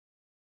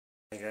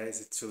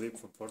guys, it's Filipe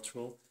from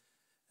Portugal.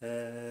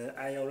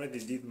 I already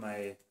did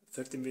my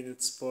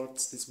 30-minute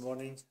sports this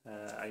morning.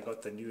 I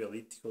got a new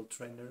elliptical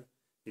trainer.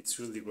 It's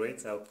really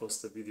great. I'll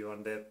post a video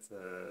on that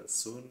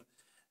soon.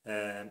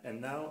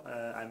 And now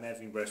I'm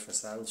having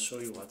breakfast. I'll show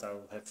you what I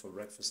will have for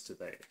breakfast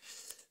today.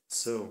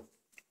 So,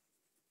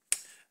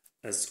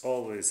 as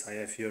always, I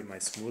have here my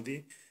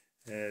smoothie.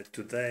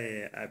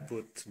 Today I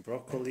put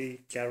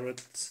broccoli,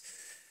 carrot,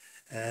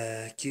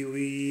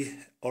 kiwi,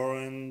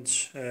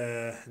 orange,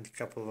 and a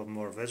couple of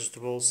more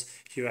vegetables.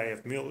 Here I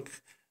have milk,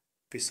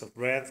 piece of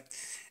bread,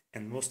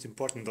 and most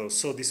important though,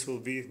 so this will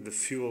be the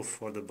fuel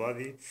for the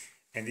body,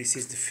 and this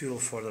is the fuel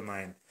for the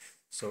mind.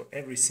 So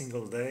every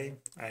single day,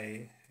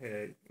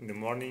 in the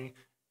morning,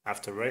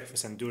 after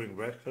breakfast and during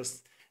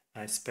breakfast,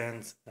 I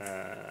spend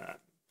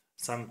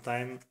some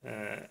time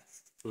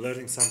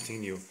learning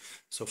something new.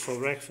 So for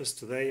breakfast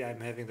today,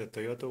 I'm having the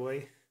Toyota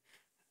Way.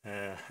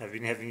 I've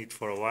been having it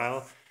for a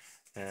while.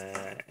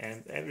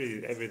 And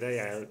every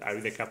day I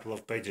read a couple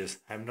of pages.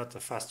 I'm not a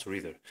fast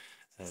reader,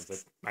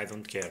 but I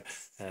don't care.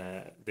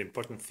 The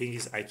important thing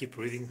is I keep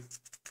reading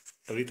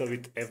a little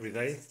bit every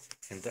day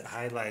and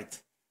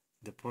highlight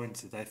the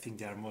points that I think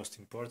they are most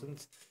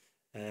important.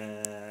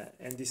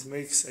 And this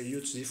makes a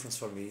huge difference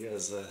for me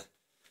as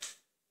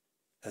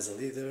a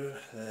leader,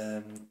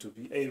 to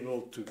be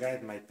able to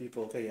guide my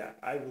people. Okay,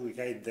 I will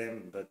guide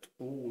them, but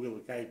who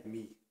will guide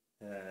me?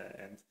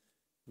 And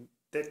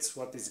that's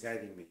what is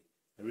guiding me.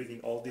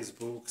 Reading all these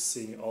books,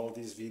 seeing all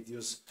these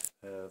videos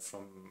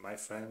from my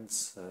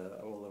friends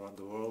all around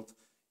the world,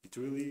 it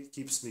really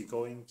keeps me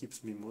going,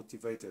 keeps me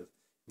motivated.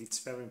 It's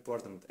very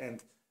important.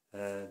 And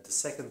the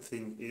second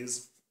thing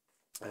is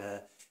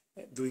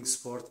doing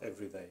sport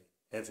every day,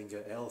 having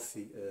a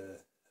healthy,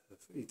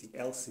 eating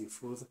healthy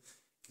food.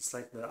 It's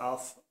like the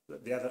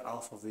other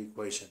half of the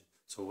equation.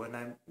 So when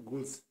I'm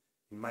good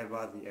in my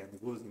body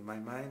and good in my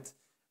mind,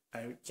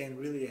 I can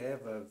really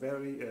have a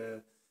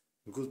very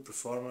good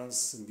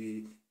performance,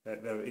 be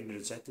very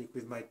energetic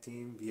with my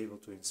team, be able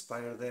to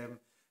inspire them,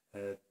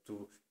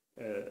 to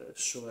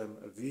show them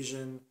a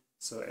vision.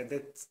 So, and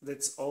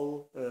that's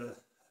all a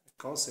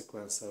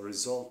consequence, a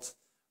result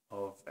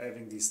of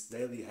having this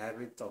daily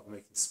habit of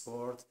making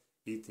sport,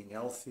 eating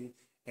healthy,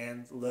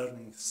 and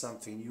learning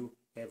something new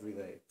every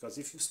day. Because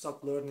if you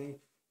stop learning,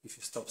 if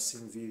you stop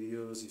seeing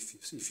videos,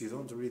 if you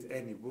don't read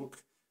any book,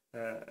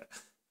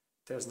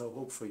 there's no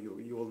hope for you.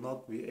 You will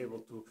not be able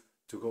to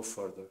go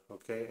further,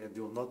 okay? And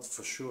you will not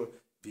for sure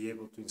be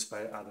able to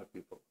inspire other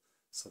people.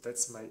 So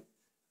that's my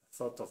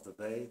thought of the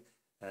day.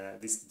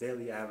 These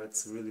daily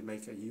habits really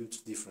make a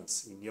huge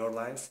difference in your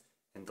life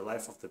and the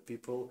life of the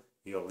people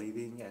you're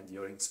leading and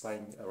you're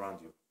inspiring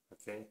around you,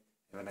 okay?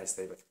 Have a nice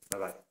day.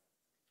 Bye-bye.